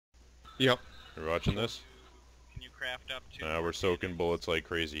Yep. You're watching this? Can you craft up to? We're soaking bullets like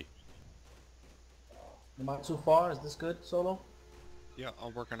crazy. Am I too far? Is this good, Solo? Yeah,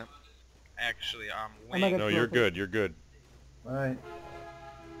 I'll work on it. Actually, I Wing. No, you're good. You're good. Alright.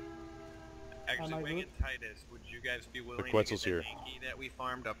 Actually, Am I Wing good? and Titus, would you guys be willing to Quetzal's get here. the Yankee that we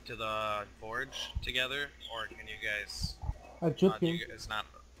farmed up to the forge together, or can you guys? I shoot do him. you guys not?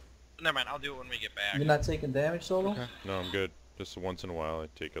 Never mind. I'll do it when we get back. You're not taking damage, Solo? Okay. No, I'm good. Just once in a while I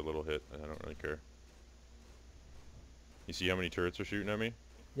take a little hit. I don't really care. You see how many turrets are shooting at me?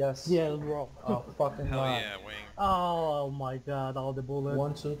 Yes. Yeah, bro. Oh, fucking Hell lot. yeah, Wing. Oh my god, all the bullets.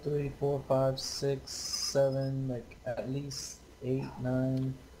 1, 2, 3, 4, 5, 6, 7, like at least 8,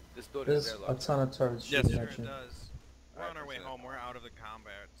 9. This building is There's very a large. ton of turrets Yes, shooting sir, at it you. does. We're on our way 100%. home. We're out of the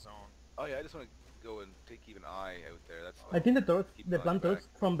combat zone. Oh yeah, I just want to go and keep an eye out there. That's. I think the turrets, Keep the flying plant turrets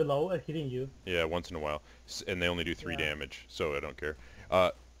back. from below are hitting you. Yeah, once in a while. And they only do 3 Yeah. damage, so I don't care.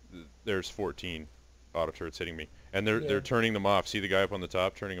 There's 14 auto turrets hitting me. And Yeah. they're turning them off. See the guy up on the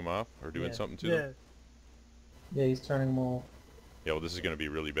top turning them off? Or doing Yeah. something to Yeah. them? Yeah, he's turning them all. Yeah, well this is going to be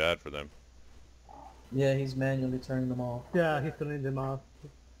really bad for them. Yeah, he's manually turning them off. Yeah, he's turning them off.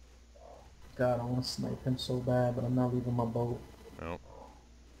 God, I want to snipe him so bad, but I'm not leaving my boat. No.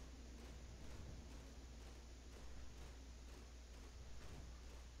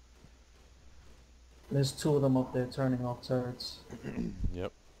 There's 2 of them up there turning off turrets.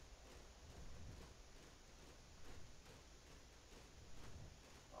 Yep.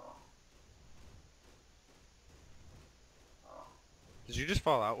 Did you just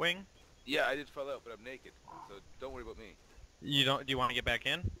fall out, Wing? Yeah, I did fall out, but I'm naked, so don't worry about me. You don't? Do you want to get back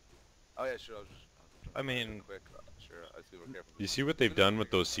in? Oh yeah, sure. I'll just. I mean, quick. Sure, I'll be more careful. You see what they've done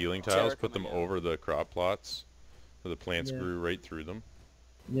with those ceiling tiles? Put them over the crop plots. So the plants Yeah. grew right through them.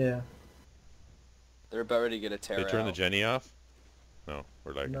 Yeah. They're about ready to get a They terror turn the out. Jenny off? No,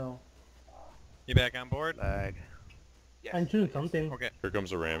 we're like, No. you back on board? Yes, I'm shooting yes. something. Okay. here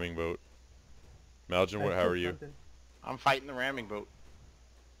comes a ramming boat. Malgin, I how shoot are you? something. I'm fighting the ramming boat.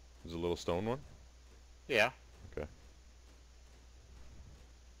 There's a little stone one? Yeah.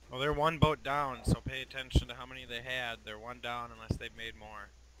 Well, they're one boat down, so pay attention to how many they had. They're one down unless they've made more.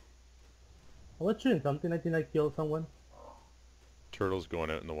 I was shooting something. I think I killed someone. Turtles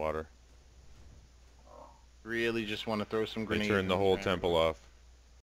going out in the water. Really just want to throw some They grenades. turned the in whole there. temple off.